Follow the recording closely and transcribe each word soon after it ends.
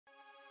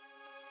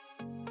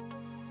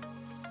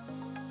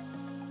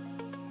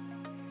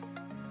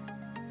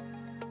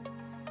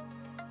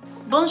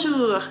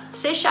Bonjour,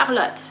 c'est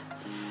Charlotte.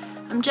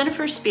 I'm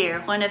Jennifer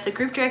Spear, one of the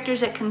group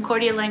directors at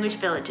Concordia Language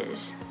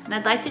Villages, and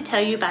I'd like to tell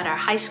you about our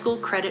high school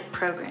credit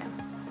program.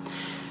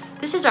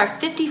 This is our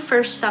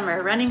 51st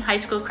summer running high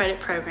school credit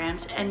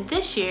programs, and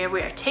this year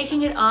we are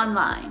taking it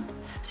online.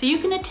 So you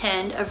can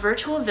attend a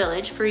virtual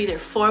village for either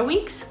 4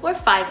 weeks or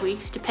 5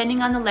 weeks,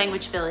 depending on the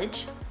language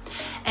village,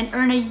 and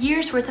earn a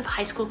year's worth of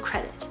high school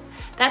credit.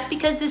 That's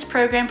because this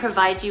program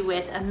provides you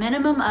with a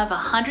minimum of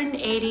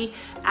 180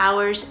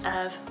 hours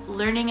of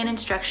learning and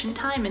instruction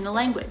time in the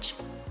language.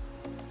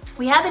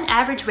 We have an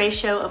average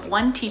ratio of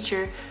 1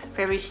 teacher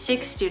for every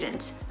 6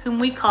 students, whom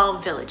we call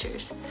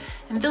villagers.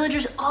 And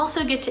villagers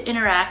also get to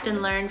interact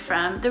and learn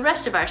from the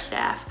rest of our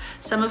staff,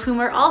 some of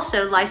whom are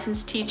also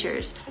licensed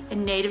teachers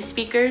and native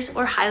speakers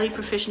or highly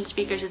proficient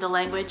speakers of the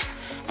language.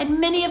 And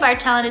many of our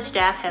talented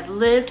staff have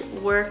lived,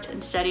 worked,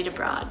 and studied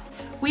abroad.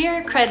 We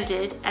are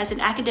accredited as an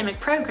academic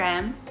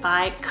program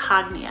by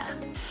Cognia.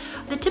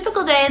 The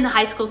typical day in the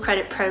high school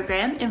credit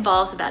program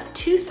involves about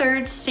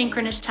 2/3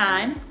 synchronous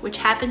time, which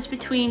happens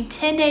between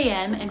 10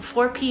 a.m. and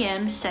 4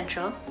 p.m.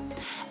 Central,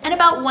 and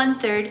about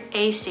 1/3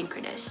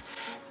 asynchronous,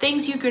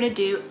 things you're going to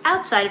do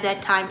outside of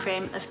that time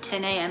frame of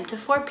 10 a.m. to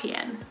 4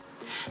 p.m.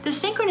 The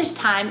synchronous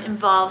time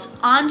involves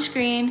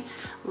on-screen,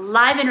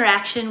 live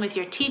interaction with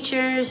your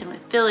teachers and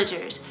with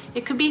villagers.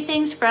 It could be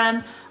things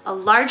from a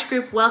large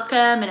group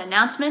welcome and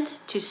announcement,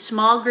 to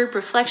small group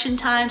reflection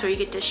times where you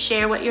get to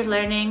share what you're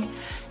learning,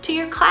 to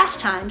your class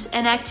times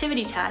and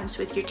activity times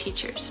with your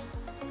teachers.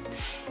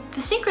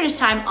 The synchronous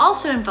time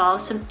also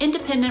involves some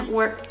independent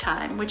work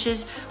time, which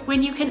is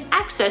when you can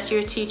access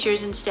your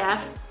teachers and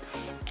staff,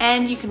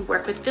 and you can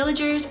work with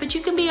villagers, but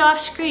you can be off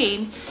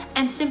screen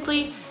and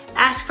simply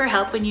ask for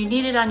help when you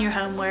need it on your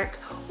homework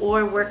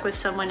or work with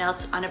someone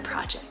else on a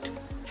project.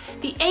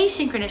 The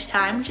asynchronous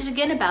time, which is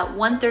again about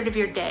 1/3 of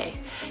your day,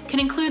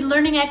 can include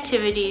learning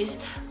activities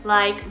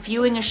like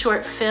viewing a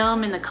short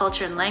film in the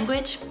culture and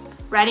language,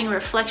 writing a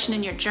reflection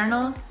in your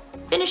journal,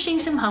 finishing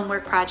some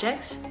homework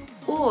projects,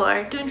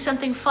 or doing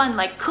something fun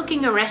like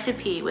cooking a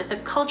recipe with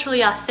a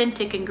culturally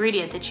authentic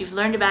ingredient that you've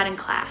learned about in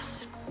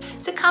class.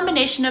 It's a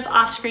combination of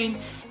off-screen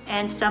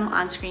and some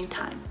on-screen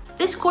time.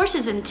 This course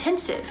is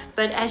intensive,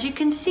 but as you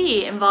can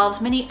see,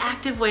 involves many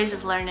active ways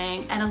of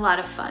learning and a lot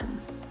of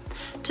fun.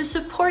 To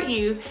support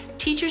you,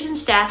 teachers and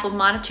staff will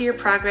monitor your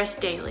progress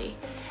daily,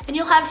 and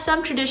you'll have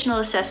some traditional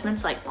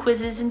assessments like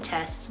quizzes and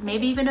tests,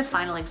 maybe even a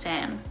final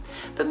exam.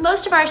 But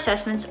most of our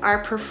assessments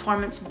are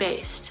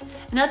performance-based.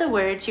 In other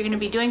words, you're going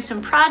to be doing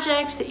some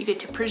projects that you get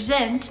to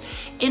present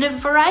in a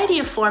variety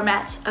of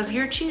formats of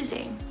your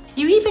choosing.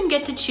 You even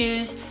get to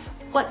choose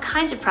what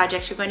kinds of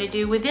projects you're going to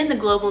do within the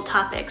global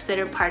topics that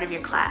are part of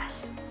your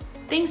class,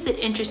 things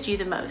that interest you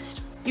the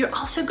most. You're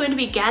also going to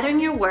be gathering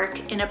your work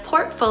in a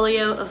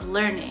portfolio of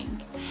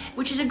learning,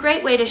 which is a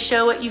great way to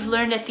show what you've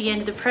learned at the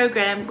end of the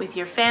program with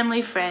your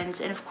family,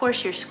 friends, and of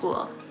course your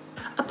school.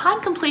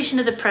 Upon completion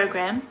of the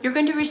program, you're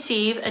going to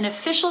receive an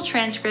official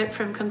transcript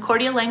from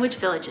Concordia Language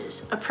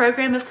Villages, a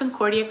program of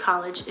Concordia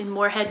College in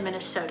Moorhead,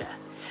 Minnesota.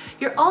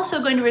 You're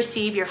also going to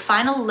receive your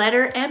final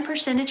letter and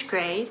percentage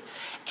grade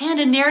and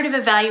a narrative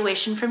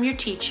evaluation from your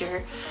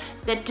teacher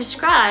that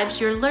describes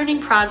your learning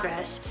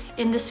progress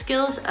in the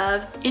skills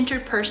of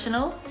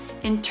interpersonal,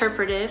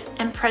 interpretive,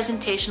 and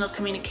presentational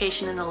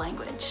communication in the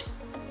language.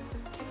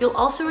 You'll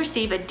also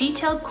receive a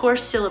detailed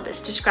course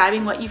syllabus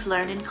describing what you've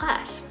learned in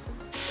class.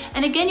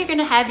 And again, you're going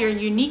to have your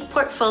unique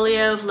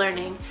portfolio of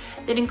learning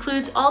that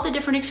includes all the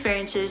different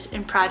experiences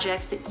and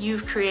projects that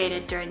you've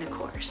created during the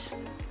course.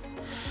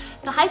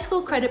 The high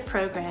school credit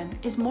program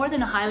is more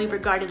than a highly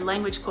regarded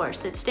language course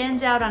that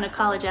stands out on a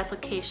college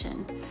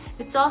application.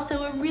 It's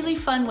also a really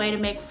fun way to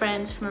make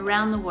friends from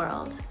around the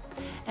world.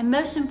 And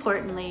most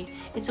importantly,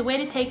 it's a way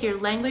to take your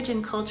language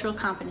and cultural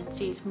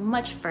competencies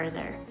much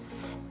further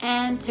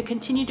and to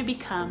continue to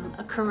become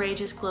a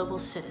courageous global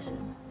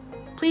citizen.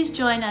 Please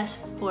join us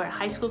for a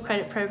high school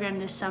credit program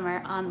this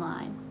summer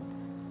online.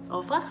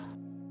 Au revoir.